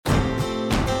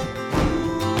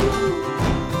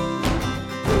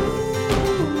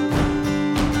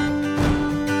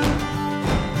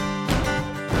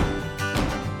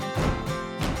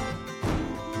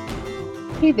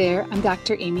Hi there, I'm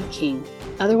Dr. Amy King,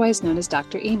 otherwise known as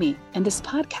Dr. Amy, and this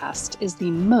podcast is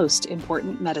the most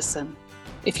important medicine.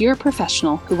 If you're a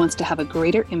professional who wants to have a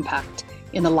greater impact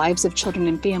in the lives of children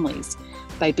and families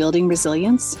by building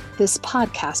resilience, this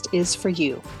podcast is for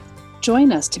you.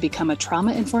 Join us to become a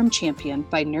trauma-informed champion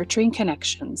by nurturing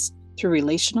connections through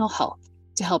relational health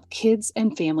to help kids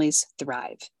and families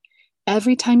thrive.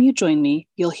 Every time you join me,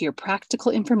 you'll hear practical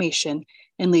information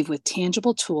and leave with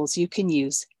tangible tools you can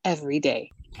use every day.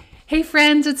 Hey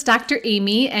friends, it's Dr.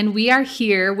 Amy, and we are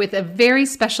here with a very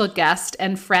special guest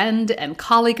and friend and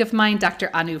colleague of mine, Dr.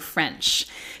 Anu French.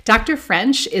 Dr.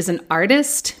 French is an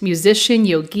artist, musician,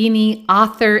 yogini,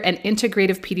 author, and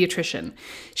integrative pediatrician.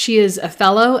 She is a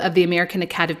fellow of the American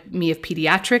Academy of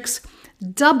Pediatrics,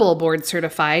 double board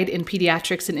certified in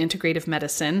pediatrics and integrative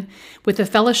medicine, with a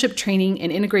fellowship training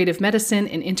in integrative medicine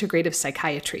and integrative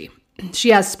psychiatry. She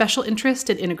has special interest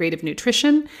in integrative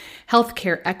nutrition,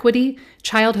 healthcare equity,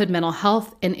 childhood mental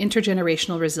health, and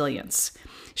intergenerational resilience.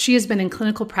 She has been in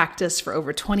clinical practice for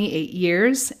over 28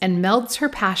 years and melds her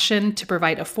passion to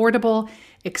provide affordable,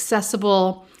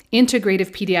 accessible,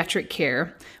 integrative pediatric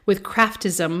care with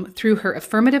craftism through her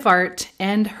affirmative art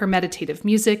and her meditative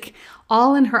music,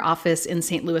 all in her office in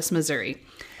St. Louis, Missouri.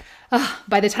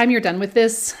 By the time you're done with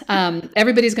this,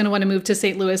 everybody's going to want to move to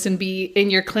St. Louis and be in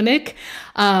your clinic.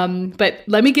 But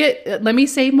let me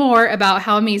say more about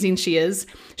how amazing she is.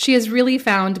 She has really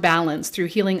found balance through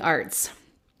healing arts.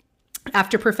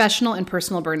 After professional and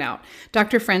personal burnout,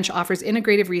 Dr. French offers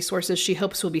integrative resources she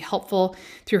hopes will be helpful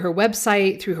through her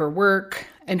website, through her work,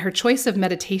 and her choice of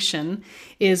meditation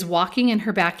is walking in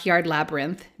her backyard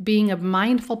labyrinth, being a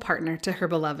mindful partner to her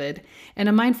beloved, and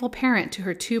a mindful parent to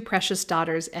her two precious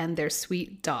daughters and their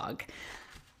sweet dog.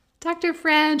 Dr.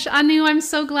 French, Anu, I'm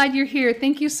so glad you're here.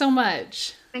 Thank you so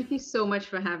much. Thank you so much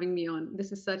for having me on.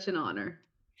 This is such an honor.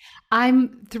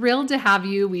 I'm thrilled to have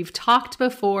you. We've talked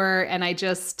before, and I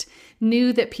just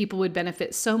knew that people would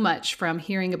benefit so much from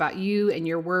hearing about you and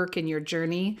your work and your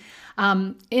journey.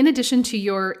 In addition to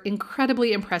your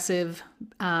incredibly impressive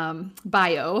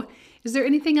bio, is there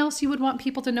anything else you would want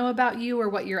people to know about you or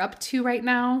what you're up to right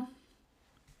now?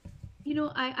 You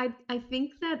know, I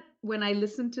think that when I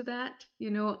listen to that,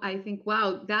 I think,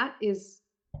 wow, that is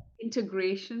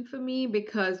integration for me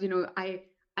because,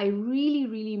 I really,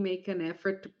 really make an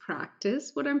effort to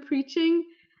practice what I'm preaching.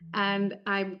 And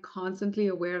I'm constantly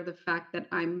aware of the fact that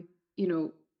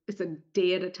it's a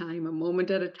day at a time, a moment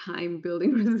at a time,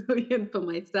 building resilience for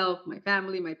myself, my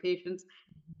family, my patients.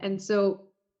 And so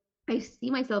I see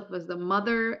myself as a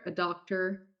mother, a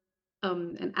doctor,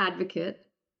 an advocate.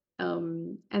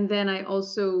 And then I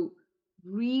also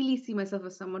really see myself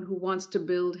as someone who wants to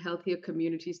build healthier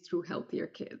communities through healthier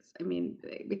kids. I mean,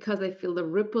 because I feel the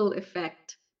ripple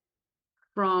effect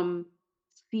from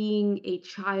seeing a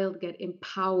child get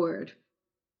empowered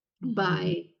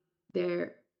by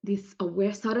this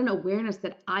sudden awareness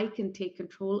that I can take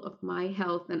control of my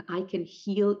health and I can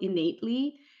heal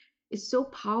innately is so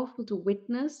powerful to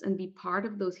witness and be part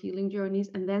of those healing journeys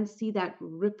and then see that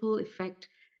ripple effect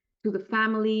to the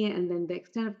family and then the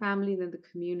extended family and then the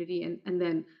community and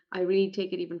then I really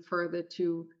take it even further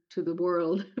to the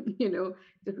world.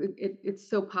 It's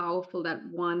so powerful that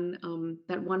one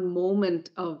moment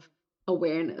of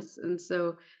awareness. And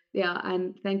so yeah,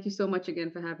 and thank you so much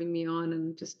again for having me on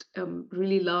and just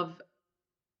really love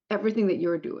everything that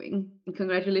you're doing. And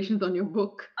congratulations on your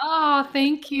book. Oh,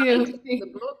 thank you.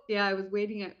 The book, yeah, I was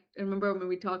waiting. I remember when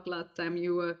we talked last time,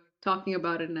 you were talking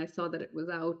about it and I saw that it was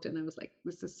out and I was like,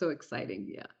 this is so exciting.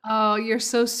 Yeah. Oh, you're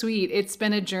so sweet. It's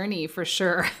been a journey for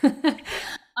sure.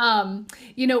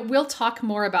 We'll talk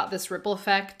more about this ripple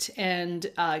effect and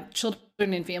children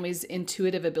and families'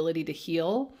 intuitive ability to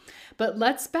heal. But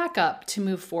let's back up to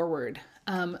move forward.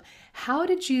 How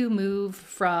did you move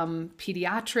from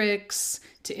pediatrics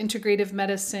to integrative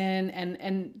medicine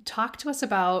and talk to us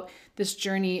about this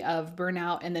journey of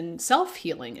burnout and then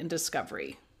self-healing and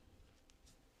discovery?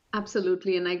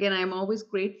 Absolutely. And again, I'm always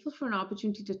grateful for an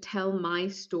opportunity to tell my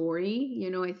story.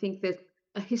 I think that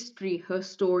her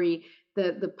story,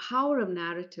 the power of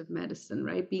narrative medicine,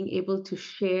 right? Being able to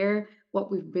share what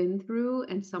we've been through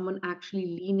and someone actually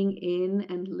leaning in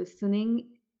and listening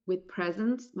with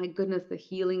presence. My goodness, the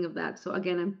healing of that. So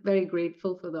again, I'm very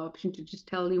grateful for the opportunity to just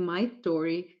tell you my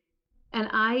story. And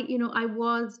I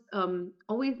was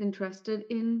always interested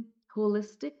in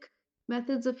holistic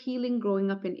methods of healing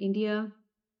growing up in India.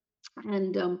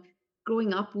 And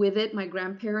growing up with it, my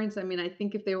grandparents, I mean, I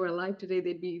think if they were alive today,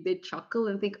 they'd chuckle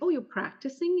and think, oh, you're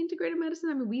practicing integrated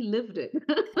medicine? I mean, we lived it.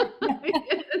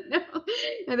 No,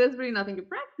 and there's really nothing to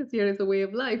practice here. It's a way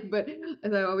of life. But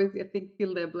as I always, I think,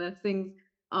 feel their blessings.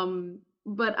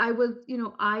 but I was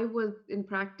in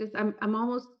practice. I'm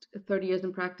almost 30 years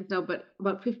in practice now, but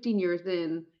about 15 years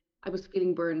in, I was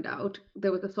feeling burned out.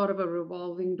 There was a sort of a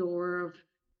revolving door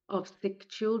of sick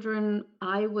children.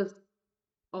 I was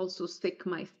also sick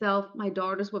myself. My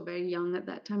daughters were very young at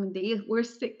that time and they were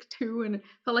sick too. And it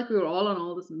felt like we were all on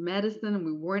all this medicine and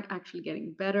we weren't actually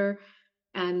getting better.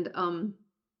 And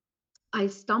I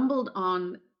stumbled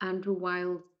on Andrew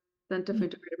Wild's Center for Mm.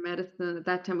 Integrative Medicine. At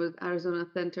that time, it was Arizona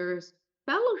Center's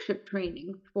fellowship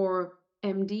training for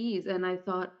MDs. And I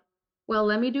thought, well,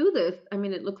 let me do this. I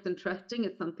mean, it looks interesting.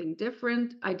 It's something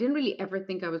different. I didn't really ever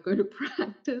think I was going to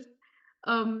practice.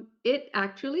 It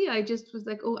actually, I just was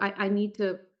like, oh, I need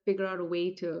to figure out a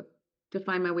way to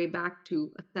find my way back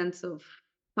to a sense of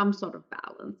some sort of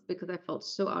balance because I felt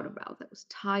so out of balance. I was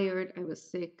tired. I was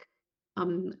sick.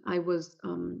 I was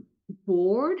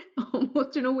bored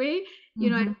almost in a way.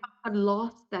 Mhm. I had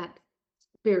lost that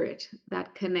spirit,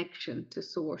 that connection to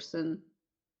source.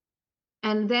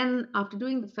 And then after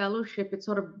doing the fellowship, it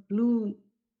sort of blew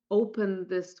open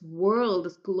this world,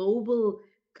 this global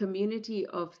community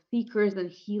of seekers and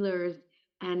healers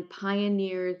and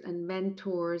pioneers and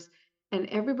mentors. And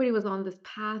everybody was on this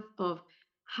path of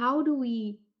how do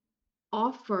we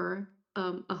offer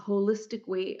a holistic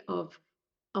way of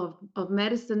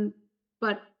medicine,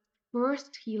 but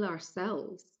first heal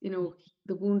ourselves,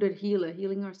 the wounded healer,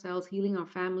 healing ourselves, healing our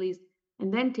families,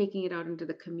 and then taking it out into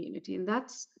the community. And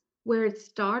that's where it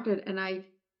started. And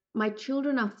my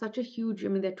children are such a huge, I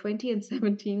mean, they're 20 and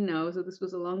 17 now, so this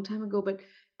was a long time ago, but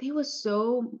they were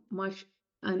so much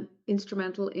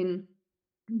instrumental in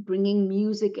bringing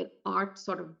music and art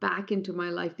sort of back into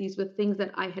my life. These were things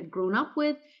that I had grown up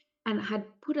with and had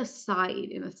put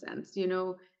aside in a sense,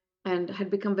 and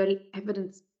had become very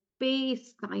evidence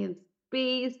based, science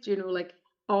based, like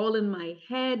all in my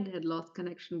head, had lost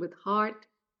connection with heart.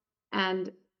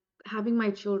 And having my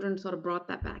children sort of brought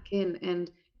that back in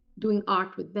and doing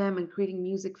art with them and creating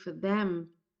music for them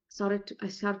I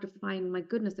started to find, my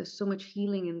goodness, there's so much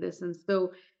healing in this. And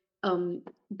so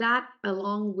that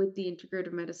along with the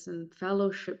integrative medicine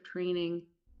fellowship training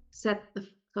set the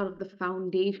sort of the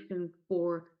foundation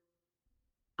for,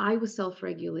 I was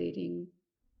self-regulating,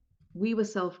 we were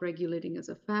self-regulating as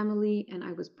a family, and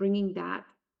I was bringing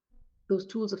those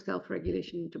tools of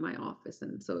self-regulation into my office.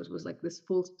 And so it was like this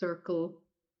full circle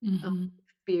Mhm.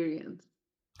 experience.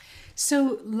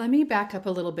 So let me back up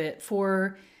a little bit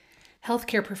for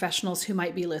healthcare professionals who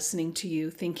might be listening to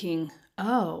you thinking,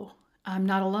 oh, I'm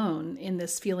not alone in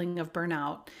this feeling of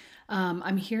burnout.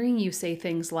 I'm hearing you say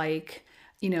things like,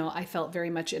 I felt very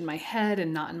much in my head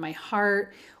and not in my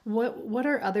heart. What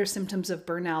are other symptoms of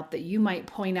burnout that you might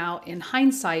point out in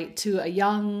hindsight to a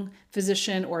young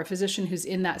physician or a physician who's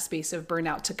in that space of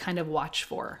burnout to kind of watch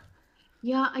for?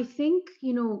 Yeah, I think,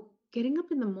 getting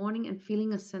up in the morning and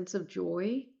feeling a sense of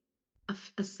joy,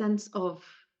 a sense of,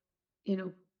 you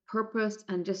know, purpose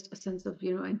and just a sense of,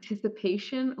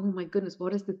 anticipation. Oh my goodness,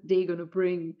 what is this day going to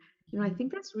bring? I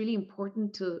think that's really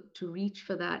important to reach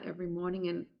for that every morning.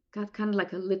 And that's kind of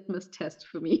like a litmus test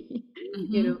for me,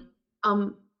 you know. Mm-hmm.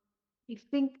 Um, I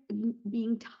think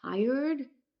being tired,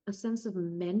 a sense of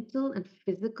mental and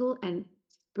physical and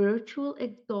spiritual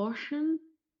exhaustion,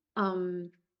 um,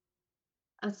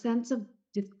 a sense of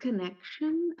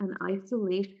disconnection and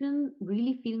isolation,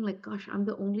 really feeling like, gosh, I'm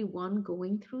the only one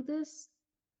going through this.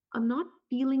 I'm not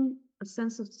feeling a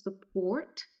sense of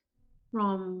support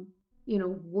from,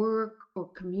 work or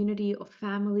community or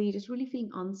family, just really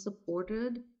feeling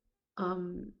unsupported.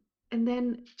 Um, and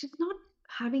then just not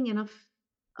having enough,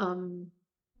 um,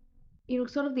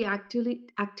 sort of the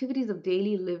activities of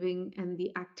daily living and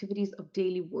the activities of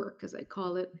daily work, as I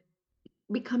call it,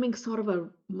 becoming sort of a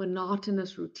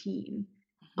monotonous routine,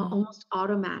 almost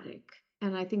automatic.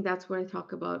 And I think that's where I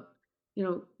talk about,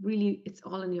 really it's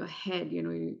all in your head.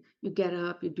 You get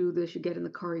up, you do this, you get in the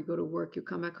car, you go to work, you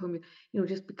come back home,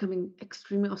 just becoming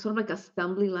extremely sort of like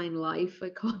assembly line life, I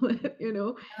call it.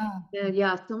 Yeah. And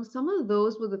yeah, some of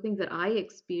those were the things that I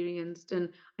experienced. And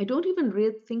I don't even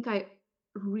really think I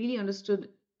really understood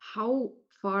how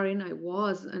far in I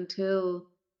was until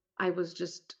I was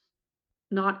just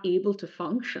not able to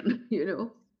function,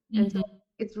 And so Mm-hmm.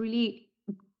 it's really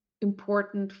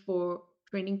important for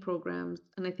training programs.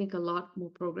 And I think a lot more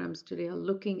programs today are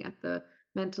looking at the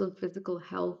mental and physical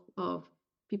health of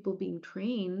people being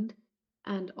trained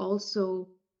and also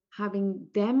having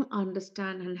them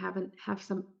understand and have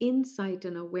some insight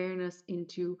and awareness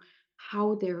into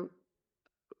how they're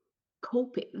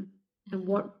coping and Mm-hmm.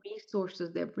 what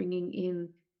resources they're bringing in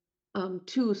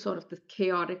to sort of the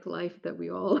chaotic life that we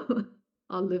all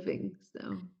are living.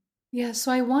 So. Yeah,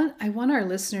 so I want our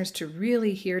listeners to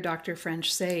really hear Dr.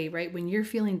 French say, right, when you're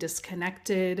feeling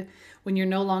disconnected, when you're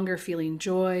no longer feeling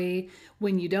joy,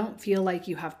 when you don't feel like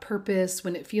you have purpose,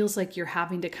 when it feels like you're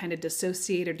having to kind of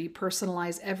dissociate or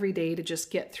depersonalize every day to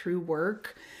just get through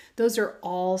work, those are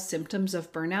all symptoms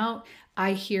of burnout.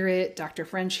 I hear it, Dr.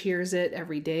 French hears it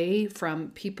every day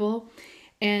from people.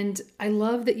 And I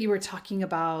love that you were talking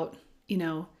about,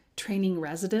 training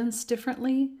residents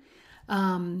differently.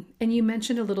 And you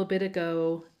mentioned a little bit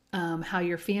ago how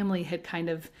your family had kind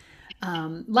of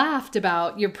laughed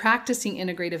about your practicing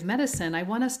integrative medicine. I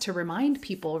want us to remind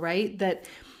people, right, that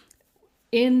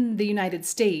in the United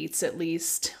States, at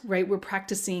least, right, we're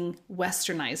practicing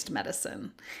westernized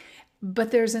medicine.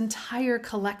 But there's entire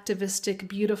collectivistic,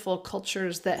 beautiful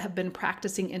cultures that have been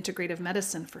practicing integrative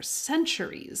medicine for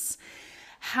centuries.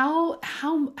 How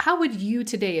would you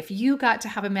today, if you got to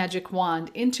have a magic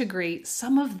wand, integrate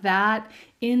some of that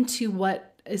into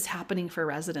what is happening for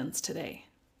residents today?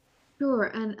 Sure,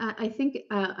 and I think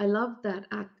I love that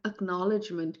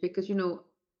acknowledgement because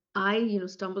I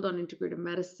stumbled on integrative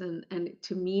medicine, and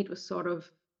to me it was sort of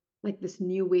like this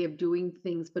new way of doing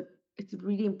things. But it's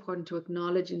really important to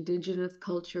acknowledge indigenous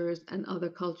cultures and other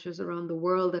cultures around the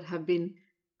world that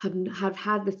have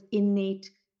had this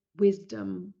innate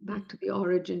wisdom back to the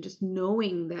origin, just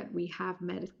knowing that we have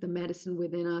the medicine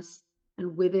within us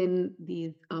and within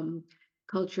these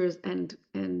cultures and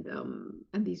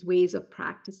these ways of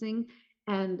practicing.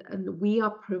 And we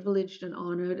are privileged and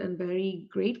honored and very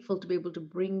grateful to be able to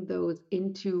bring those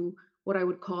into what I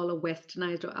would call a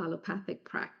westernized or allopathic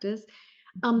practice.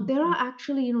 There are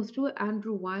actually, through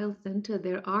Andrew Weil Center,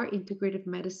 there are integrative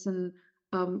medicine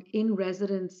in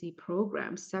residency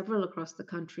programs, several across the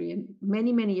country. And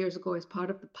many, many years ago, as part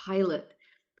of the pilot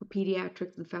for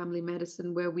pediatrics and family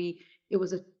medicine, where it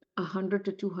was a 100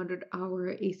 to 200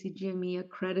 hour ACGME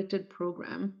accredited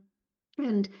program.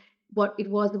 And what it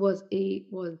was a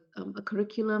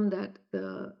curriculum that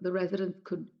the residents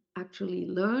could actually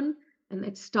learn. And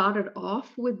it started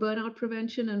off with burnout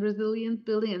prevention and resilience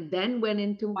building, and then went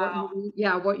into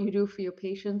what you do for your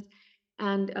patients.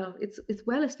 And it's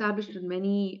well established in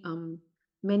many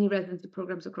residency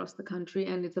programs across the country,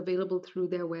 and it's available through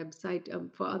their website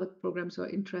for other programs who are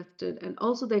interested. And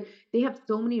also they have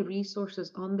so many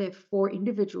resources on there for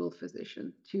individual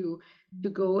physicians to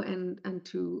go and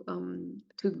to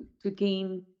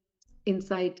gain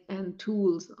insight and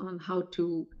tools on how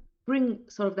to bring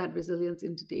sort of that resilience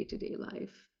into day-to-day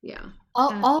life. Yeah.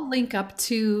 And I'll link up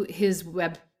to his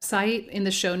website in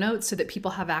the show notes so that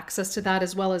people have access to that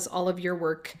as well as all of your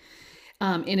work.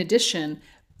 In addition,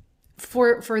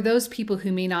 for those people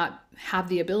who may not have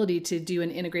the ability to do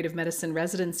an integrative medicine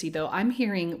residency, though, I'm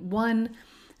hearing one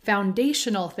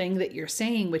foundational thing that you're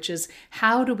saying, which is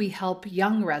how do we help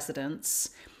young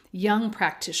residents, young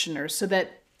practitioners, so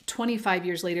that 25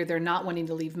 years later they're not wanting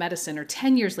to leave medicine, or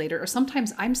 10 years later, or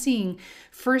sometimes I'm seeing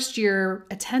first year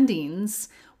attendings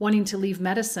wanting to leave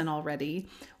medicine already.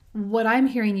 What I'm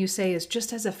hearing you say is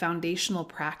just as a foundational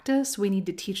practice, we need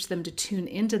to teach them to tune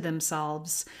into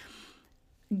themselves,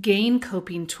 gain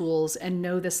coping tools, and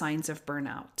know the signs of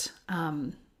burnout.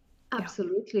 Yeah.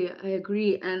 absolutely, I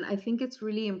agree. And I think it's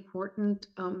really important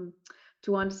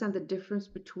to understand the difference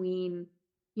between,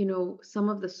 some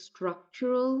of the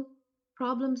structural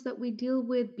problems that we deal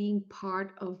with being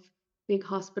part of big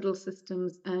hospital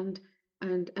systems and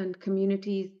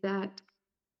communities that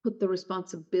put the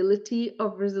responsibility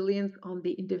of resilience on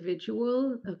the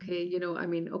individual. Okay, I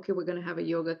mean, okay, we're going to have a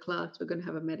yoga class, we're going to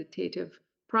have a meditative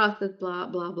process, blah,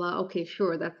 blah, blah. Okay,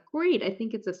 sure, that's great. I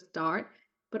think it's a start,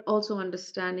 but also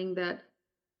understanding that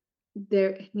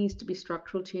there needs to be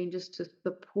structural changes to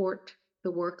support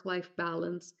the work-life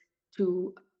balance,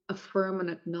 to affirm and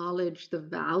acknowledge the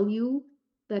value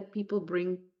that people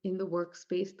bring in the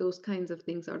workspace. Those kinds of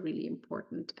things are really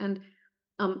important. And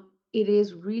it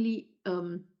is really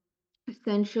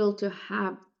essential to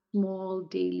have small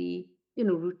daily,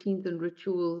 routines and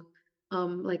rituals.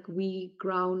 Like we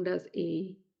ground as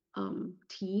a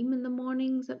team in the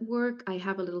mornings at work. I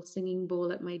have a little singing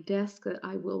bowl at my desk that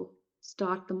I will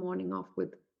start the morning off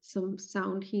with some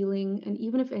sound healing. And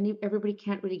even if everybody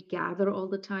can't really gather all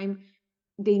the time,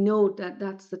 they know that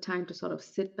that's the time to sort of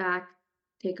sit back,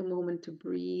 take a moment to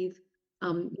breathe.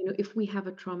 If we have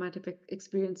a traumatic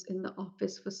experience in the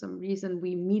office for some reason,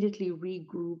 we immediately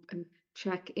regroup and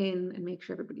check in and make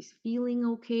sure everybody's feeling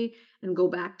okay, and go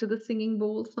back to the singing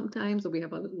bowl sometimes. Or we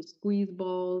have our little squeeze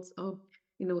balls.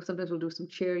 Sometimes we'll do some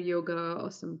chair yoga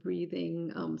or some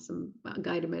breathing, some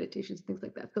guided meditations, things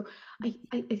like that. So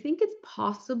I think it's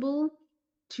possible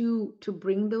to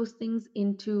bring those things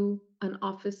into an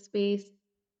office space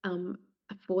um,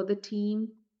 for the team,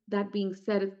 that being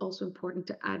said, it's also important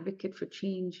to advocate for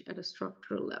change at a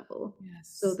structural level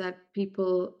so Yes. that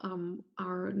people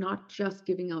are not just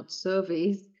giving out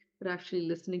surveys, but actually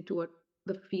listening to what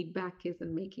the feedback is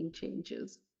and making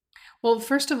changes. Well,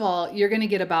 first of all, you're going to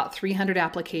get about 300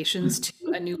 applications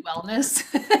to a new wellness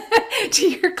to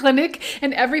your clinic,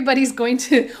 and everybody's going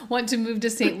to want to move to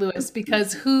St. Louis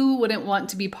because who wouldn't want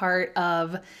to be part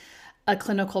of a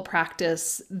clinical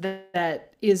practice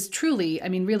that is truly, I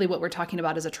mean, really what we're talking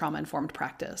about is a trauma-informed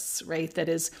practice, right? That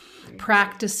is Right.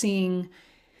 practicing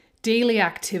daily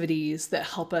activities that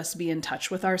help us be in touch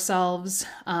with ourselves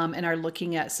and are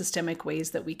looking at systemic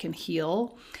ways that we can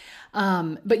heal.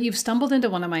 But you've stumbled into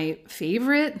one of my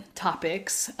favorite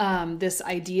topics, this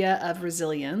idea of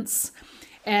resilience.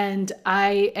 And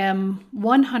I am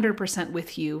 100%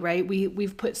 with you, right?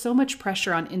 We've put so much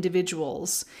pressure on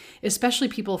individuals, especially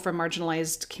people from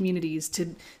marginalized communities,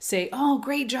 to say, oh,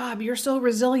 great job, you're so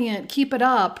resilient, keep it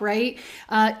up, right?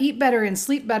 Eat better and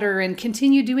sleep better and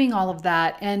continue doing all of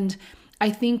that. And I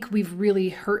think we've really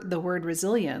hurt the word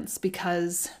resilience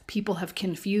because people have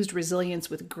confused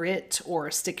resilience with grit or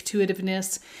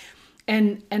stick-to-itiveness.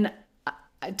 And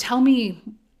tell me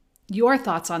your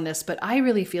thoughts on this, but I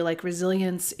really feel like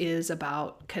resilience is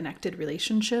about connected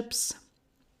relationships.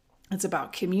 It's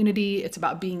about community. It's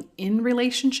about being in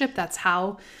relationship. That's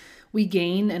how we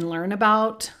gain and learn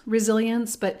about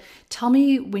resilience. But tell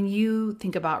me, when you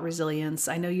think about resilience,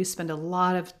 I know you spend a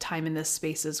lot of time in this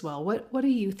space as well. What do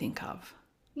you think of?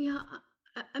 Yeah,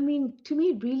 I mean, to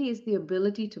me, it really is the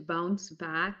ability to bounce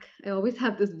back. I always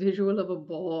have this visual of a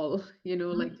ball,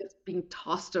 like just being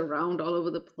tossed around all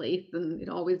over the place, and it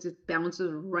always just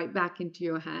bounces right back into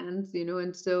your hands.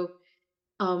 And so,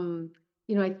 um,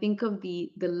 I think of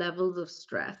the levels of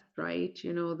stress, right?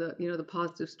 The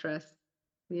positive stress,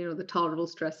 the tolerable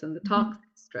stress and the Mhm. toxic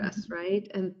stress, Mhm.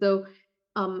 right? And so,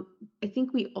 um, I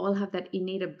think we all have that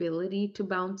innate ability to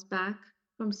bounce back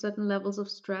from certain levels of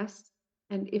stress.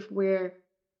 And if we're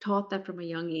taught that from a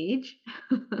young age,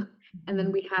 and then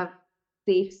Mhm. we have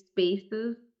safe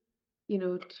spaces,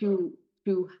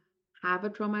 to have a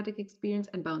traumatic experience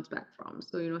and bounce back from.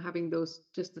 So, having those,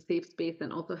 just the safe space,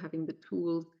 and also having the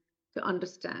tools to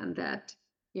understand that,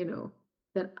 you know,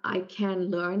 that I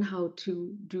can learn how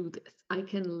to do this. I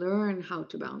can learn how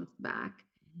to bounce back.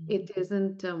 It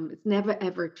isn't, it's never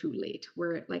ever too late.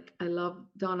 Where, like, I love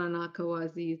Donna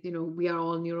Nakawazi's, we are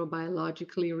all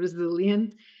neurobiologically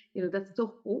resilient. That's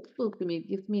so hopeful to me. It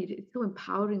gives me, it's so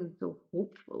empowering and so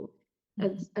hopeful.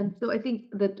 And so I think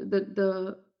that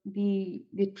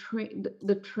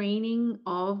the training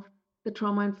of the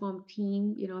trauma informed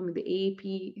team, I mean, the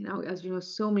AAP, as you know,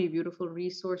 so many beautiful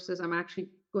resources. I'm actually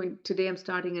going today, I'm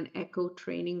starting an echo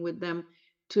training with them.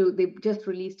 They just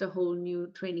released a whole new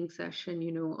training session,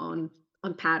 on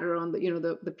pattern, on the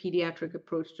pediatric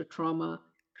approach to trauma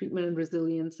treatment and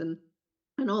resilience, and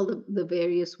all the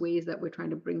various ways that we're trying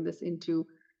to bring this into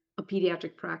a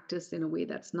pediatric practice in a way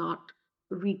that's not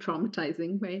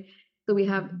re-traumatizing, right? So we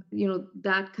have,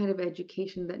 that kind of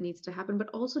education that needs to happen, but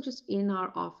also just in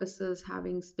our offices,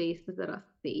 having spaces that are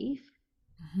safe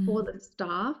for Mhm. the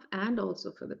staff and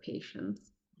also for the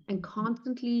patients, and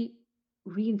constantly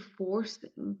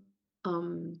reinforcing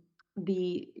um,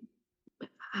 the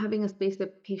having a space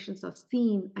that patients are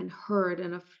seen and heard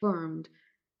and affirmed,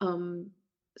 um,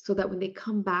 so that when they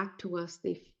come back to us,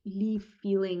 they leave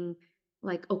feeling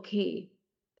like, okay,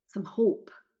 some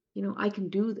hope. I can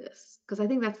do this, because I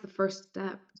think that's the first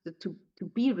step. To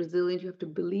be resilient, you have to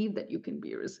believe that you can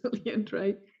be resilient,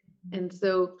 right? And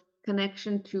so,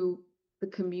 connection to the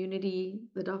community,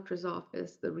 the doctor's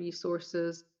office, the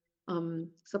resources,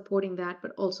 supporting that,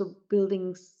 but also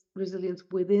building resilience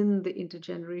within the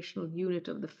intergenerational unit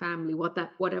of the family,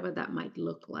 whatever that might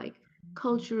look like,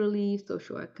 culturally,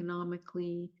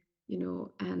 socioeconomically,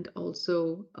 and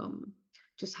also,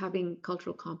 just having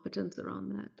cultural competence around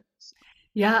that.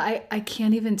 Yeah, I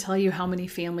can't even tell you how many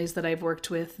families that I've worked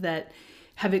with that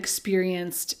have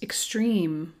experienced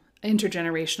extreme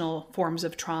intergenerational forms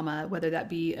of trauma, whether that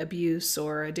be abuse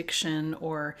or addiction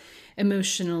or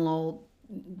emotional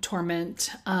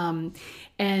torment.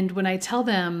 And when I tell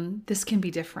them this can be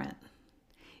different,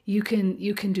 you can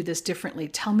do this differently.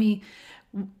 Tell me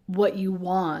what you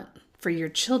want for your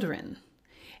children.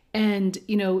 And,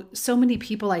 so many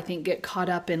people I think get caught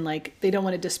up in, like, they don't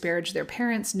want to disparage their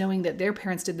parents, knowing that their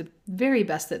parents did the very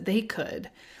best that they could.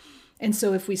 And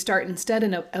so if we start instead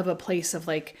of a place of,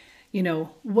 like,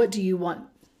 what do you want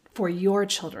for your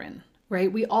children,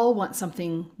 right? We all want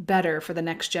something better for the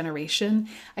next generation.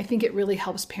 I think it really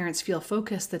helps parents feel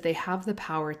focused that they have the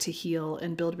power to heal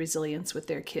and build resilience with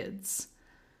their kids.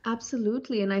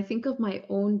 Absolutely. And I think of my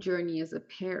own journey as a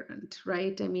parent,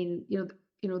 right? I mean,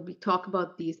 we talk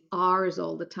about these R's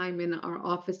all the time in our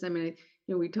office. I mean,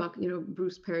 we talk,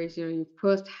 Bruce Perry's, you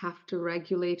first have to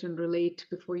regulate and relate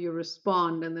before you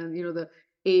respond. And then, the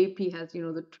AAP has,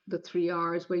 the three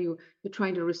R's where you're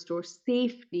trying to restore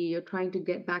safety, you're trying to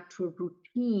get back to a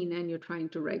routine, and you're trying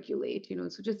to regulate,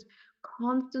 so just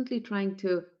constantly trying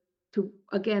to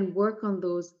again work on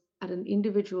those at an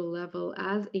individual level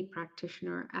as a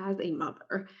practitioner, as a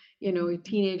mother,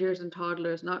 teenagers and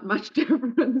toddlers, not much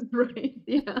difference, right?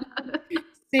 Yeah.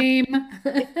 Same.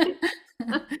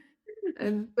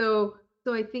 And so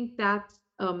I think that's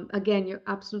again, you're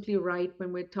absolutely right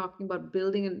when we're talking about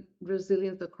building and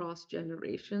resilience across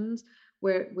generations,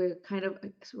 where we're kind of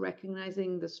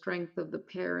recognizing the strength of the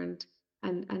parent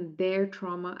and their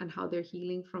trauma and how they're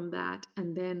healing from that,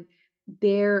 and then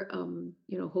their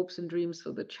hopes and dreams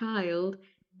for the child,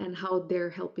 and how they're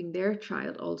helping their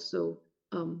child also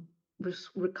um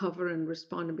recover and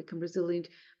respond and become resilient.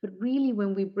 But really,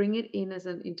 when we bring it in as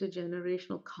an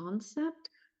intergenerational concept,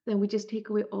 then we just take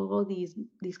away all these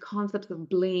concepts of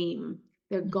blame.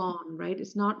 They're gone, right?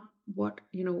 It's not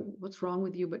what's wrong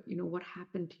with you, but what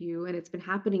happened to you. And it's been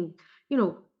happening,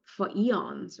 for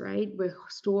eons, right? We're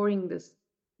storing this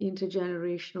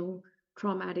intergenerational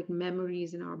traumatic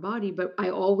memories in our body. But I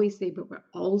always say, but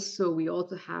we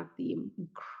also have the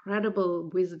incredible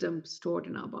wisdom stored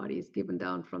in our bodies, given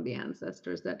down from the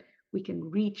ancestors, that we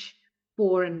can reach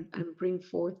for and bring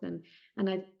forth. And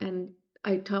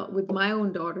I taught with my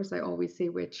own daughters, I always say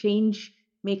we're change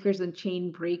makers and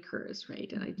chain breakers,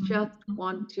 right? And I just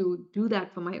want to do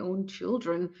that for my own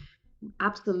children.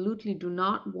 Absolutely do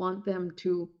not want them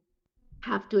to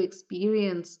have to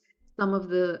experience some of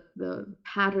the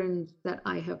patterns that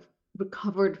I have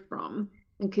recovered from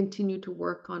and continue to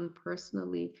work on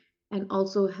personally, and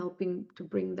also helping to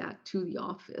bring that to the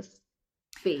office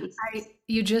space.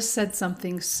 You just said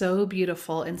something so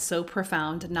beautiful and so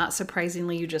profound. Not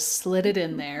surprisingly, you just slid it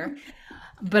in there.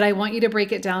 But I want you to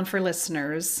break it down for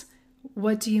listeners.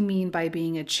 What do you mean by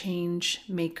being a change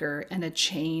maker and a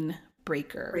chain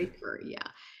breaker? Breaker, yeah.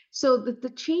 So the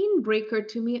chain breaker,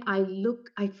 to me,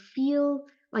 I feel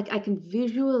like I can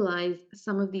visualize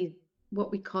some of these,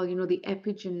 what we call, the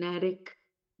epigenetic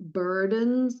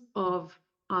burdens of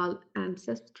our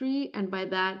ancestry. And by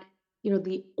that,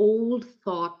 the old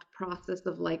thought process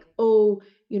of like, oh,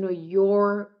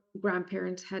 your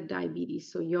grandparents had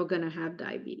diabetes, so you're gonna have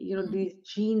diabetes. These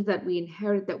genes that we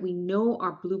inherit, that we know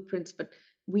are blueprints, but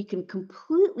we can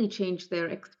completely change their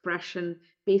expression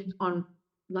based on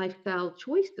lifestyle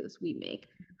choices we make,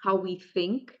 how we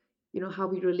think, how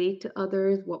we relate to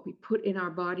others, what we put in our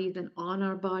bodies and on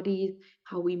our bodies,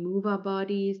 how we move our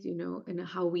bodies, and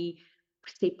how we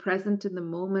stay present in the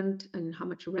moment, and how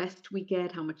much rest we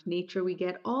get, how much nature we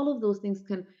get. All of those things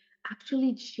can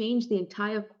actually change the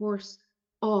entire course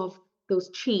of those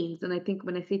chains. And I think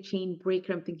when I say chain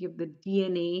breaker, I'm thinking of the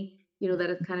DNA, that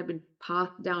has kind of been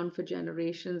passed down for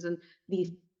generations, and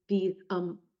these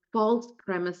false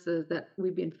premises that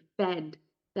we've been fed,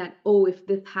 that, oh, if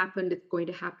this happened, it's going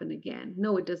to happen again.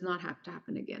 No, it does not have to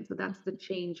happen again. So that's the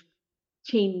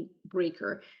chain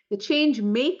breaker. The change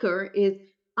maker is,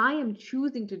 I am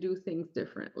choosing to do things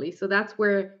differently. So that's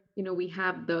where, we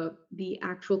have the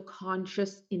actual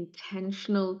conscious,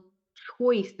 intentional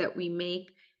choice that we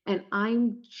make. And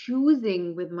I'm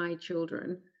choosing with my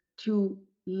children to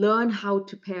learn how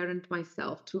to parent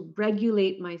myself, to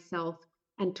regulate myself,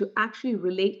 and to actually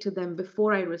relate to them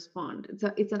before I respond.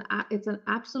 It's an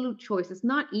absolute choice. It's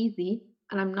not easy,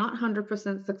 and I'm not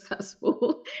 100%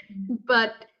 successful.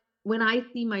 But when I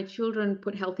see my children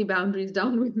put healthy boundaries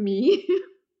down with me,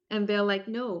 and they're like,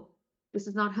 no, this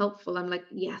is not helpful, I'm like,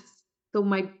 yes. So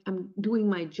I'm doing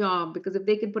my job, because if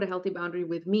they can put a healthy boundary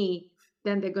with me,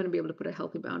 then they're going to be able to put a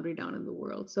healthy boundary down in the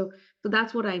world. So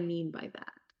that's what I mean by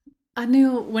that.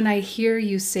 Anu, when I hear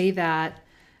you say that,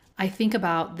 I think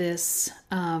about this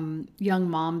young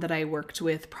mom that I worked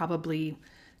with probably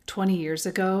 20 years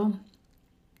ago.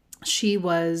 She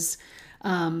was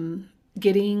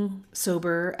getting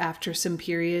sober after some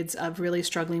periods of really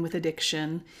struggling with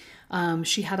addiction.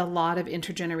 She had a lot of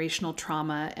intergenerational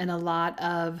trauma and a lot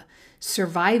of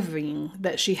surviving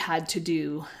that she had to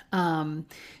do.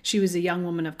 She was a young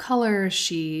woman of color.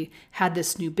 She had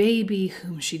this new baby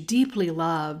whom she deeply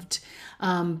loved,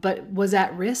 but was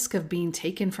at risk of being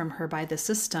taken from her by the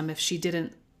system if she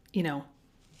didn't,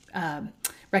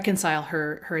 reconcile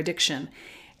her addiction.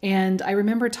 And I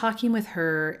remember talking with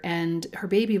her, and her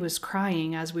baby was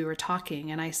crying as we were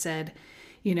talking. And I said,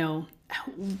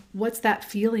 what's that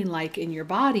feeling like in your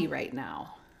body right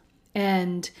now?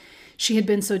 And she had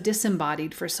been so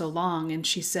disembodied for so long. And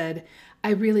she said, I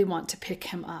really want to pick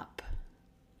him up.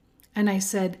 And I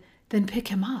said, then pick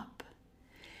him up.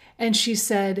 And she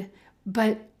said,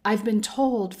 but I've been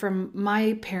told from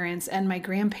my parents and my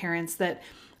grandparents that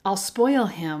I'll spoil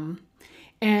him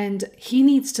and he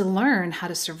needs to learn how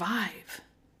to survive.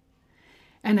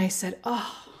 And I said,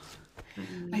 oh,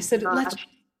 I said,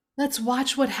 let's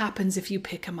watch what happens if you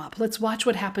pick him up. Let's watch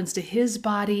what happens to his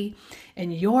body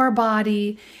and your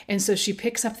body. And so she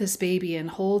picks up this baby and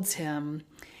holds him,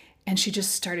 and she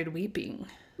just started weeping.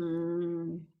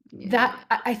 Yeah.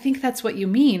 That, I think that's what you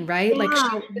mean, right? Like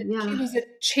Yeah. she was a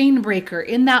chain breaker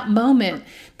in that moment.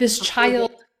 This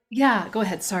child, yeah, go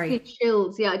ahead. Sorry.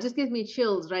 Chills. Yeah, it just gives me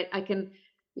chills, right? I can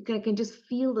just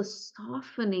feel the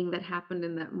softening that happened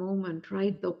in that moment,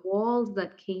 right? The walls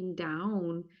that came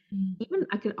down. Even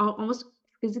I can almost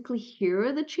physically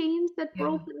hear the chains that Yeah.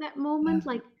 broke in that moment,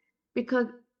 like because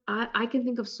I can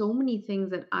think of so many things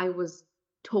that I was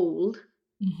told,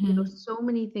 you know, so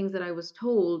many things that I was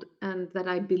told and that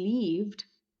I believed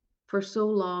for so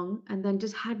long, and then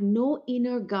just had no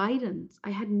inner guidance.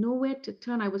 I had nowhere to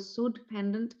turn. I was so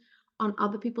dependent on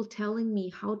other people telling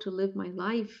me how to live my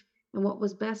life and what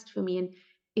was best for me. And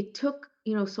it took,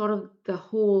 you know, sort of the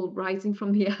whole rising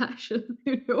from the ashes,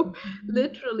 you know,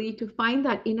 literally to find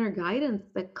that inner guidance,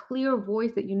 that clear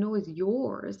voice that you know is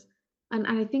yours. And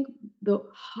I think the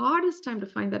hardest time to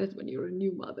find that is when you're a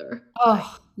new mother.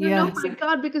 Oh, You know, yes. my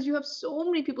God, because you have so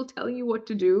many people telling you what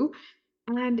to do,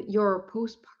 and you're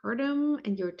postpartum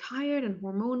and you're tired and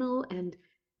hormonal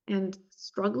and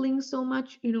struggling so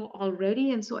much, you know,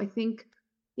 already. And so I think,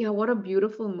 yeah, what a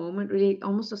beautiful moment, really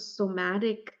almost a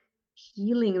somatic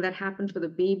healing that happened for the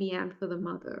baby and for the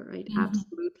mother, right?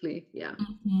 Absolutely. Yeah.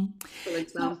 For So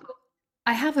example.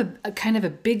 I have a kind of a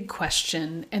big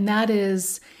question, and that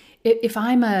is if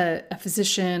I'm a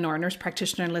physician or a nurse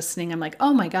practitioner listening, I'm like,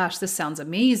 oh my gosh, this sounds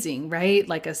amazing, right?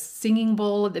 Like a singing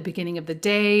bowl at the beginning of the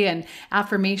day and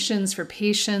affirmations for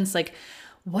patients. Like,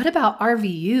 what about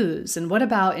RVUs and what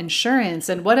about insurance?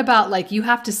 And what about like you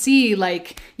have to see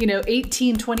like,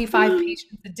 18, 25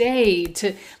 patients a day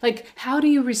to like, how do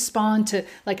you respond to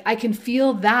like, I can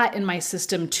feel that in my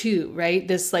system too, right?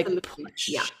 This like Absolutely. push.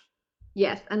 Yeah.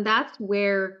 Yes. And that's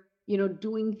where, you know,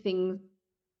 doing things,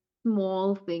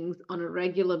 small things on a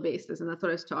regular basis. And that's what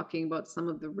I was talking about, some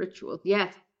of the rituals.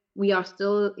 Yes, we are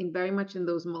still in very much in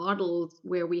those models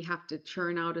where we have to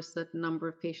churn out a certain number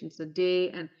of patients a day.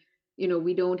 And, you know,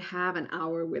 we don't have an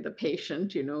hour with a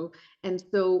patient, you know. And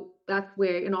so that's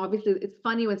where, you know, obviously it's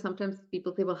funny when sometimes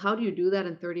people say, well, how do you do that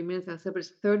in 30 minutes? I said, but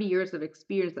it's 30 years of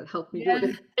experience that helped me do it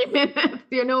in 30 minutes,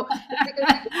 you know. It's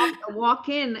because you walk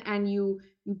in and you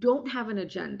don't have an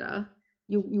agenda.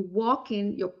 You walk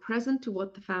in, you're present to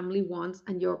what the family wants,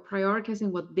 and you're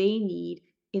prioritizing what they need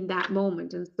in that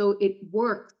moment. And so it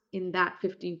works in that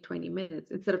 15-20 minutes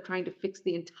instead of trying to fix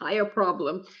the entire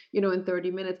problem, you know, in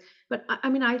 30 minutes. But I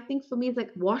mean, I think for me, it's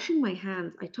like washing my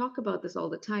hands. I talk about this all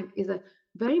the time, is a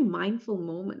very mindful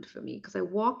moment for me because I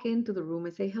walk into the room, I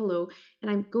say hello, and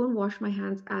I go and wash my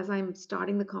hands as I'm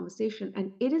starting the conversation.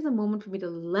 And it is a moment for me to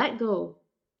let go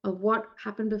of what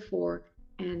happened before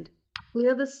and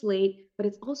clear the slate. But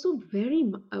it's also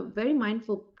a very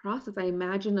mindful process. I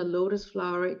imagine a lotus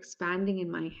flower expanding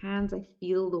in my hands. I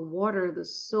feel the water, the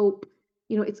soap.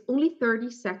 You know, it's only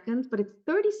 30 seconds, but it's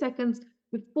 30 seconds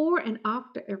before and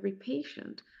after every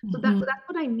patient. So that's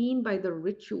what I mean by the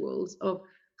rituals of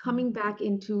coming back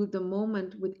into the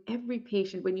moment with every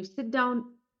patient. When you sit down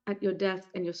at your desk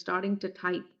and you're starting to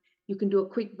type, you can do a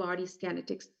quick body scan. It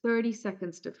takes 30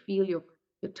 seconds to feel your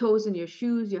toes in your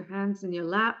shoes, your hands in your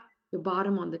lap, your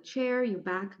bottom on the chair, your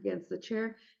back against the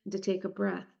chair, and to take a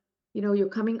breath. You know, you're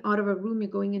coming out of a room, you're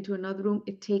going into another room.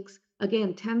 It takes,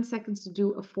 again, 10 seconds to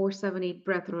do a 4-7-8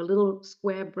 breath or a little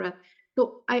square breath.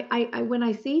 So I when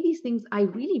I say these things, I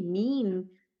really mean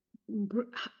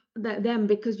them,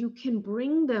 because you can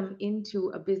bring them into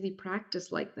a busy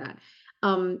practice like that.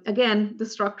 Again, the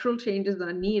structural changes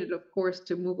are needed, of course,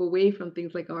 to move away from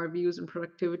things like RVUs and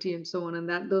productivity and so on. And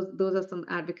that those are some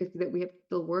advocacy that we have to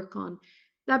still work on.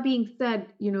 That being said,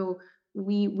 you know,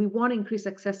 we want to increase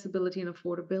accessibility and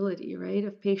affordability, right,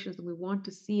 of patients, and we want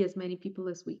to see as many people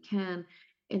as we can.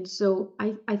 And so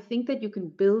I think that you can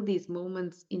build these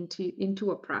moments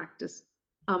into a practice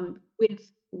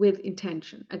with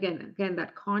intention. Again,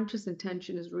 that conscious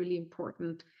intention is really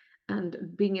important, and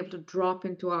being able to drop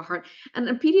into our heart. And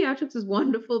pediatrics is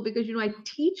wonderful because, you know, I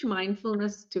teach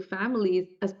mindfulness to families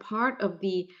as part of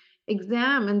the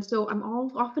exam. And so I'm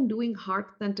all often doing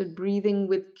heart-centered breathing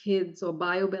with kids or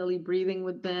biobelly breathing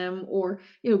with them, or,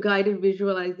 guided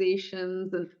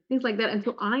visualizations and things like that. And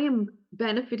so I am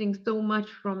benefiting so much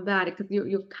from that, because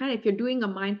you're kind of, if you're doing a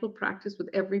mindful practice with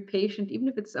every patient, even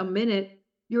if it's a minute,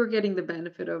 you're getting the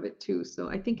benefit of it too. So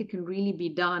I think it can really be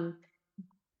done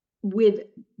with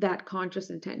that conscious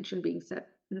intention being set,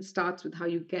 and it starts with how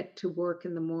you get to work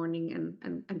in the morning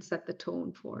and set the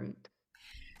tone for it.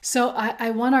 So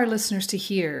I want our listeners to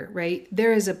hear, right?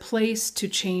 There is a place to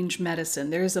change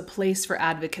medicine. There is a place for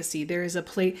advocacy. There is a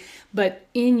place, but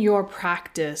in your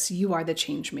practice, you are the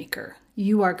change maker.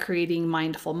 You are creating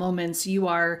mindful moments. You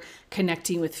are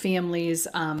connecting with families.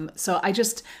 So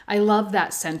I love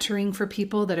that centering for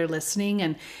people that are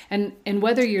listening, and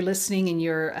whether you're listening and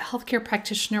you're a healthcare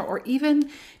practitioner, or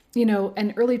even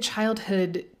an early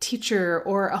childhood teacher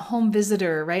or a home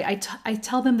visitor, right? I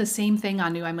tell them the same thing,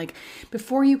 Anu. I'm like,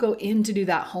 before you go in to do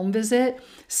that home visit,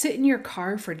 sit in your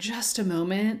car for just a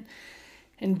moment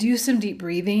and do some deep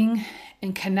breathing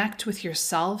and connect with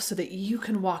yourself so that you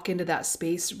can walk into that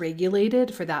space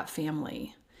regulated for that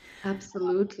family.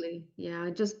 Absolutely. Yeah.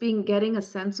 Just getting a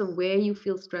sense of where you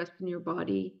feel stressed in your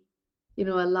body,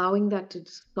 allowing that to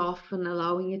soften,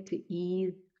 allowing it to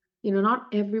ease. Not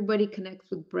everybody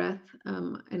connects with breath. I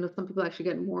know some people actually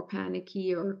get more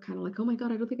panicky or kind of like, oh my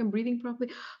God, I don't think I'm breathing properly.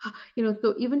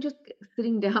 So even just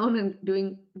sitting down and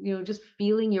doing, just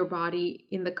feeling your body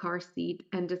in the car seat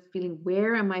and just feeling,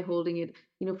 where am I holding it?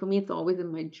 For me, it's always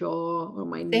in my jaw or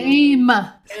my neck. Same.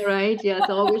 Right? Yeah, it's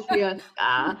always here.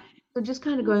 So just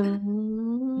kind of going,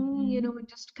 and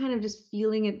just kind of just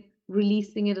feeling it,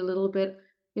 releasing it a little bit,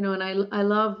 and I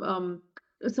love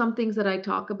some things that I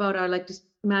talk about are like just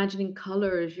imagining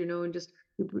colors, and just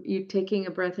you taking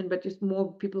a breath in, but just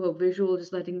more people are visual,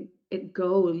 just letting it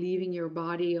go, leaving your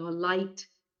body, or light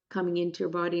coming into your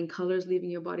body and colors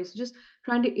leaving your body. So just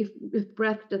trying to, if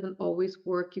breath doesn't always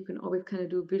work, you can always kind of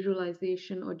do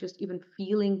visualization, or just even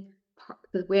feeling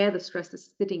where the stress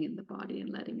is sitting in the body and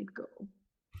letting it go.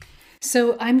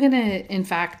 So I'm going to, in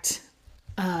fact,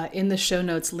 in the show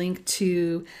notes, link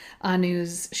to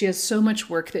Anu's. She has so much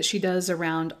work that she does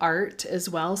around art as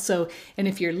well. So, and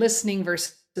if you're listening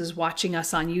versus watching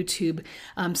us on YouTube,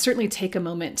 certainly take a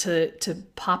moment to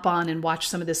pop on and watch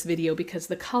some of this video, because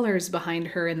the colors behind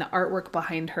her and the artwork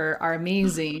behind her are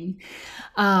amazing.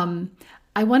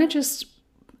 I want to just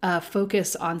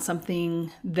focus on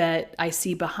something that I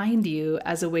see behind you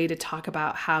as a way to talk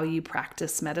about how you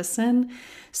practice medicine.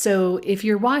 So if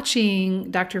you're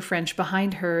watching Dr. French,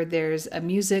 behind her, there's a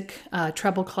music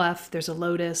treble clef, there's a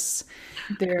lotus,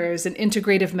 there's an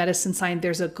integrative medicine sign,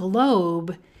 there's a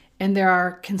globe, and there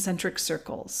are concentric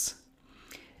circles.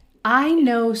 I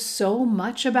know so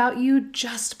much about you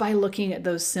just by looking at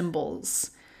those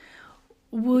symbols.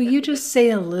 Will you just say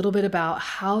a little bit about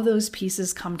how those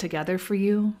pieces come together for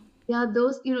you? Yeah,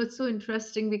 those, it's so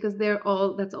interesting because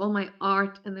that's all my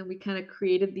art. And then we kind of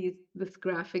created this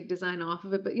graphic design off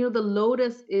of it. But, the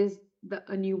lotus is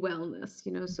a new wellness,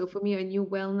 so for me, a new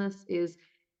wellness is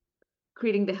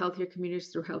creating the healthier communities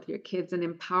through healthier kids, and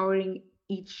empowering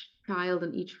each child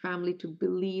and each family to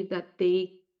believe that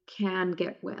they can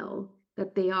get well,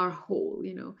 that they are whole.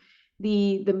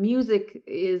 The music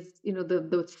is,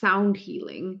 the sound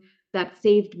healing that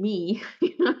saved me.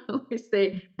 I always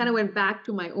say, kind of went back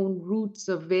to my own roots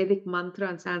of Vedic mantra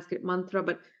and Sanskrit mantra,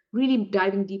 but really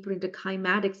diving deeper into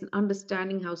kymatics and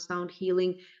understanding how sound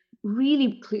healing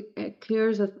really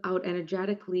clears us out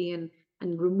energetically, and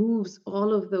removes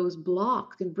all of those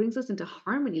blocks and brings us into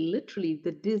harmony. Literally,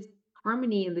 the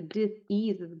disharmony and the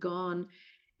dis-ease is gone.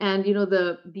 And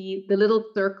the little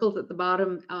circles at the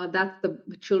bottom, that's the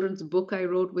children's book I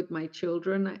wrote with my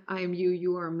children. I am you,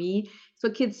 you are me. So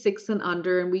kids 6 and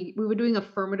under, and we were doing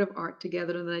affirmative art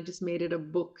together, and then I just made it a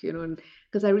book, and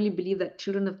because I really believe that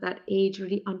children of that age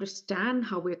really understand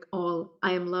how we're all,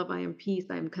 I am love, I am peace,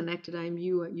 I am connected, I am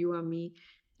you, you are me.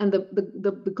 And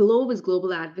the globe is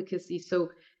global advocacy.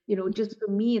 So just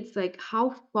for me, it's like,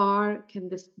 how far can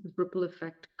this ripple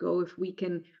effect go if we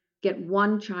can get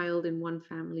one child in one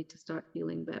family to start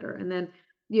feeling better? And then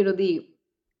the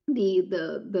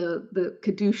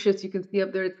caduceus you can see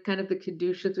up there, it's kind of the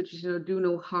caduceus, which is, do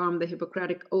no harm, the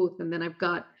Hippocratic oath. And then I've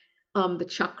got the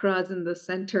chakras in the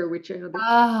center, which are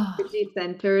the 50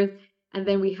 centers. And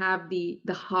then we have the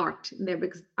heart in there,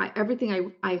 because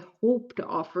everything I hope to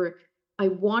offer, I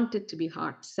want it to be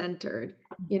heart centered,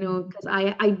 because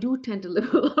I do tend to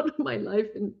live a lot of my life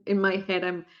in my head.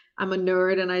 I'm a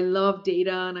nerd, and I love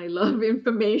data, and I love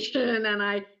information, and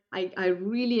I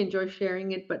really enjoy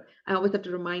sharing it, but I always have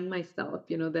to remind myself,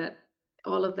 that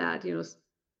all of that,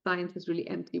 science is really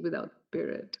empty without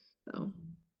spirit. So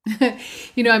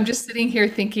I'm just sitting here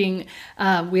thinking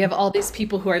we have all these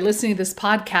people who are listening to this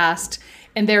podcast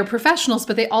and they're professionals,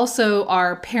 but they also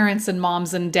are parents and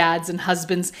moms and dads and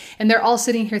husbands. And they're all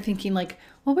sitting here thinking like,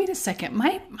 well, wait a second,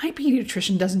 my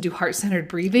pediatrician doesn't do heart-centered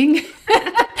breathing.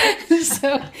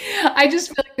 So I just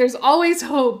feel like there's always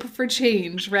hope for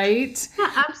change, right?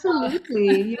 Yeah,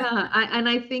 absolutely. Yeah. And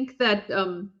I think that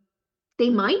they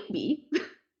might be, but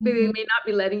they Mhm. may not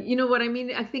be letting, you know what I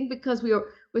mean? I think because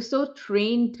we're so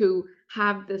trained to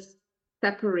have this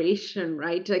separation,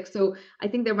 right? Like, so I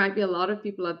think there might be a lot of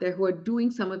people out there who are doing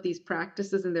some of these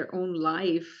practices in their own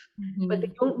life, but they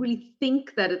Mhm. don't really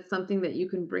think that it's something that you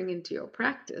can bring into your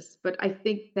practice. But I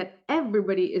think that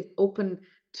everybody is open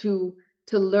to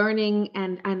learning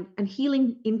and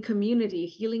healing in community,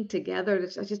 healing together.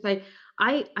 It's just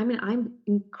I mean, I'm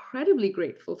incredibly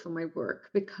grateful for my work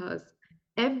because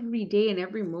every day and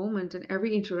every moment and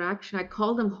every interaction, I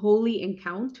call them holy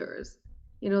encounters.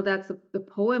 That's the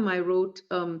poem I wrote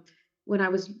when I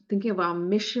was thinking of our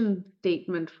mission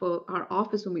statement for our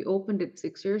office when we opened it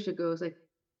 6 years ago. It's like,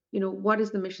 what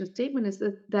is the mission statement? Is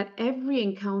that every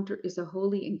encounter is a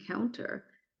holy encounter,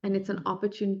 and it's an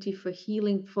opportunity for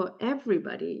healing for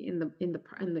everybody in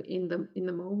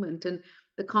the moment. And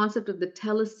the concept of the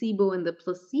telesebo and the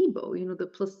placebo, the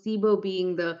placebo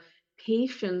being the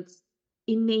patient's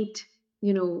innate,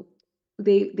 you know,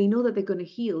 they know that they're going to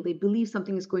heal. They believe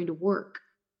something is going to work.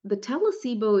 The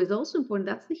telesebo is also important.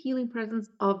 That's the healing presence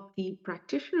of the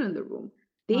practitioner in the room.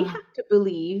 They Wow. have to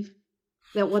believe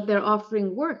that what they're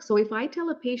offering works. So if I tell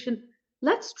a patient,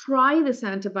 let's try this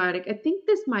antibiotic, I think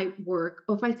this might work.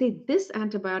 Or if I say this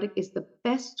antibiotic is the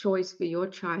best choice for your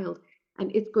child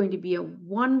and it's going to be a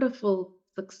wonderful,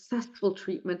 successful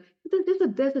treatment,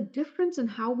 there's a difference in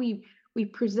how we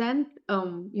present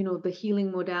the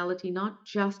healing modality, not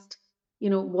just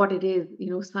what it is,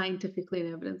 scientifically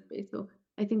and evidence-based. So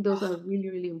I think those are really,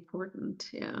 really important.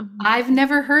 Yeah. I've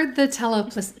never heard the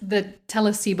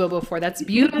telecibo before. That's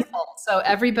beautiful. So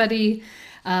everybody,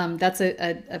 that's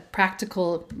a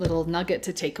practical little nugget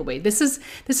to take away. This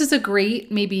is a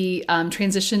great maybe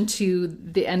transition to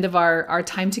the end of our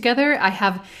time together. I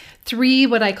have three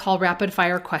what I call rapid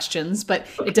fire questions, but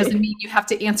it doesn't Okay. mean you have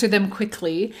to answer them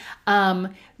quickly.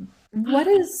 What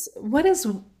is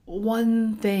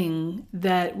one thing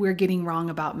that we're getting wrong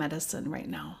about medicine right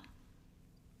now?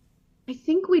 I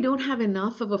think we don't have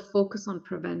enough of a focus on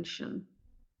prevention.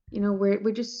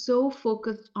 We're just so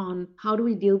focused on how do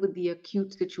we deal with the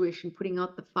acute situation, putting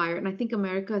out the fire. And I think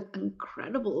America is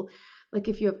incredible. Like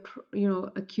if you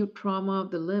have, acute trauma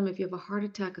of the limb, if you have a heart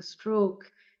attack, a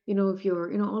stroke, if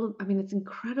you're, I mean, it's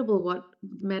incredible what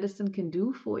medicine can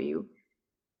do for you.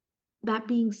 That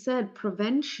being said,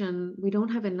 prevention, we don't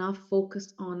have enough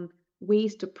focus on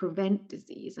ways to prevent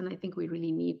disease. And I think we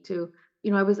really need to.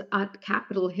 I was at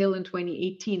Capitol Hill in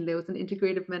 2018. There was an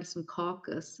integrative medicine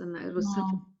caucus, and it was such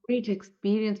a Wow. great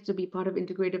experience to be part of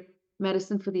integrative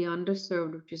medicine for the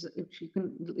underserved, which you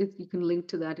can link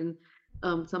to that in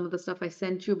some of the stuff I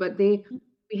sent you. But we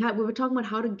were talking about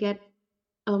how to get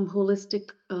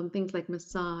holistic things like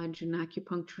massage and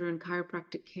acupuncture and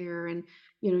chiropractic care and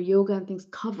yoga and things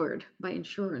covered by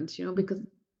insurance, because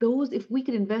those, if we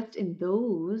could invest in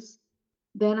those,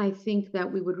 then I think that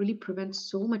we would really prevent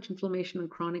so much inflammation and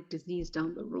chronic disease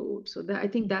down the road. So that I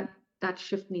think that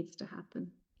shift needs to happen.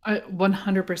 I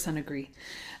 100% agree.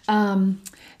 Um,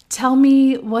 Tell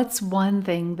me what's one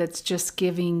thing that's just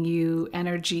giving you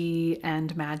energy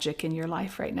and magic in your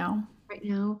life right now? Right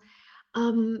now,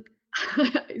 um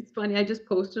it's funny, I just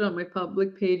posted on my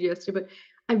public page yesterday, but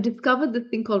I've discovered this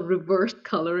thing called reverse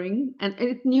coloring, and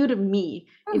it's new to me.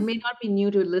 It may not be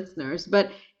new to listeners,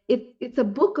 but it's a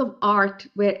book of art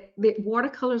where the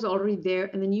watercolor's already there,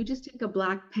 and then you just take a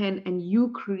black pen and you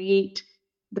create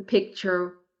the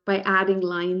picture by adding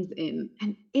lines in.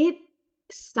 And it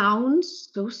sounds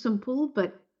so simple,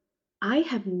 but I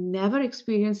have never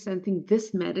experienced something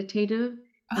this meditative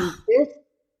and this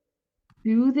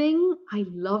soothing. I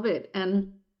love it.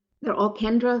 And they're all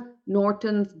Kendra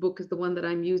Norton's book is the one that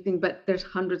I'm using, but there's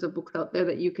hundreds of books out there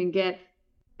that you can get.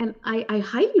 And I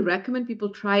highly recommend people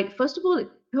try it. First of all, it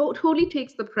totally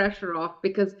takes the pressure off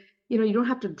because you don't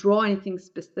have to draw anything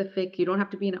specific. You don't have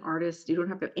to be an artist. You don't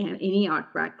have to have any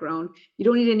art background. You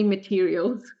don't need any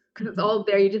materials because it's all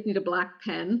there. You just need a black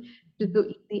pen. Just so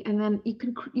easy. And then you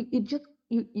can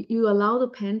you allow the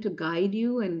pen to guide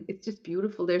you, and it's just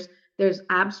beautiful. There's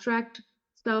abstract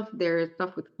stuff. There's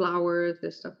stuff with flowers.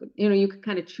 There's stuff with you can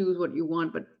kind of choose what you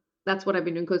want, but that's what I've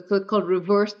been doing. So it's called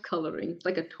reverse coloring. It's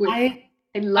like a twist. I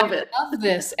I I love it. love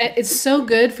this. It's so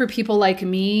good for people like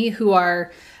me who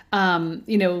are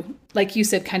like you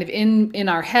said, kind of in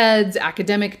our heads,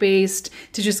 academic based,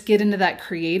 to just get into that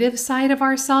creative side of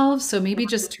ourselves. So maybe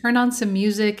just turn on some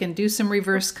music and do some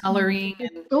reverse coloring.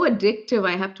 It's so addictive.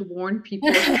 I have to warn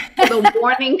people the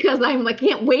warning, because I'm like,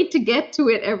 can't wait to get to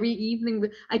it every evening.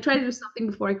 I try to do something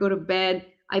before I go to bed,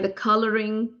 either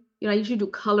coloring. I usually do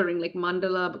coloring, like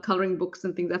mandala, coloring books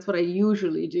and things. That's what I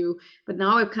usually do. But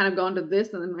now I've kind of gone to this,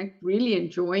 and I'm like really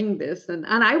enjoying this. And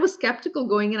I was skeptical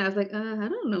going in. I was like, I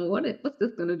don't know what's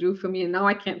this going to do for me. And now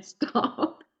I can't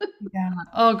stop. Yeah.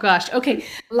 Oh gosh. Okay.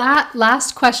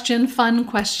 Last question, fun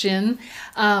question.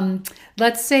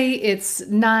 Let's say it's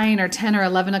 9 or 10 or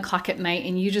 11 o'clock at night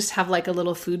and you just have like a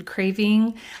little food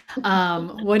craving.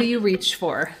 What do you reach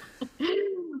for?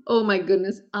 Oh my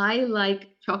goodness. I like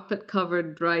chocolate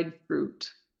covered dried fruit.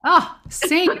 Oh,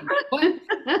 same.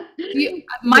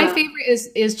 My favorite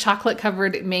is chocolate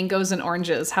covered mangoes and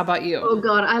oranges. How about you? Oh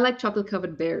God, I like chocolate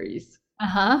covered berries.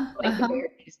 Uh-huh. I like the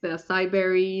berries, the acai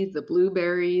berries, the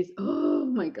blueberries. Oh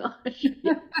my gosh.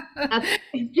 That's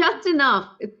just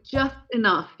enough. It's just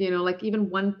enough, like even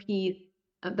one piece,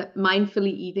 that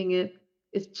mindfully eating it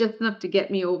is just enough to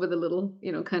get me over the little,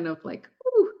 kind of like,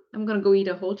 ooh, I'm gonna go eat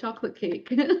a whole chocolate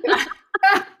cake.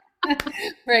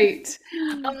 Right.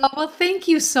 Well, thank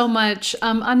you so much.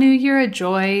 Anu, you're a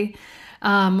joy.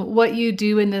 What you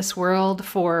do in this world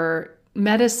for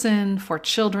medicine, for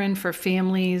children, for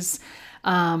families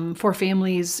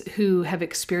who have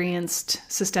experienced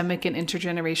systemic and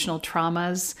intergenerational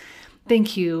traumas.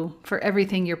 Thank you for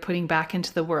everything you're putting back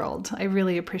into the world. I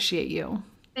really appreciate you.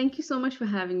 Thank you so much for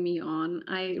having me on.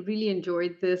 I really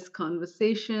enjoyed this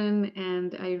conversation,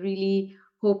 and I really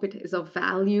hope it is of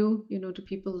value, to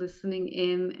people listening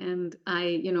in. And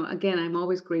I, again, I'm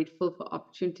always grateful for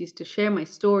opportunities to share my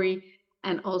story,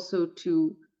 and also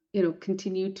to,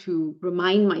 continue to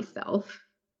remind myself,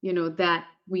 that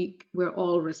we're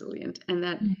all resilient, and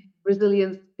that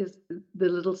resilience is the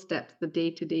little steps, the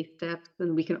day-to-day steps,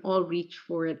 and we can all reach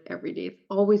for it every day.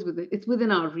 It's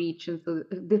within our reach. And so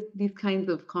these kinds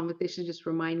of conversations just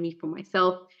remind me, for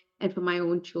myself and for my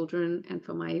own children and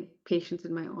for my patients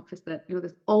in my office, that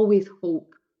there's always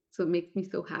hope. So it makes me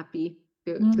so happy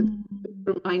to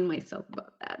remind myself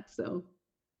about that. So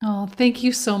thank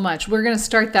you so much. We're going to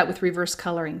start that with reverse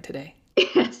coloring today.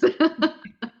 Yes.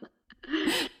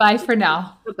 Bye for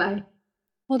now. Bye.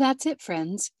 Well, that's it,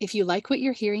 friends. If you like what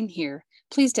you're hearing here,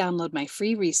 please download my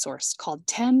free resource called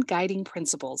 10 Guiding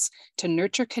Principles to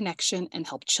Nurture Connection and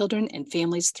Help Children and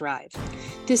Families Thrive.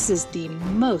 This is the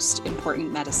most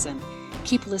important medicine.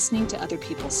 Keep listening to other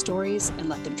people's stories and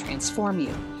let them transform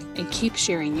you. And keep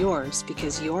sharing yours,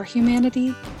 because your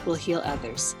humanity will heal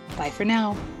others. Bye for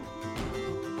now.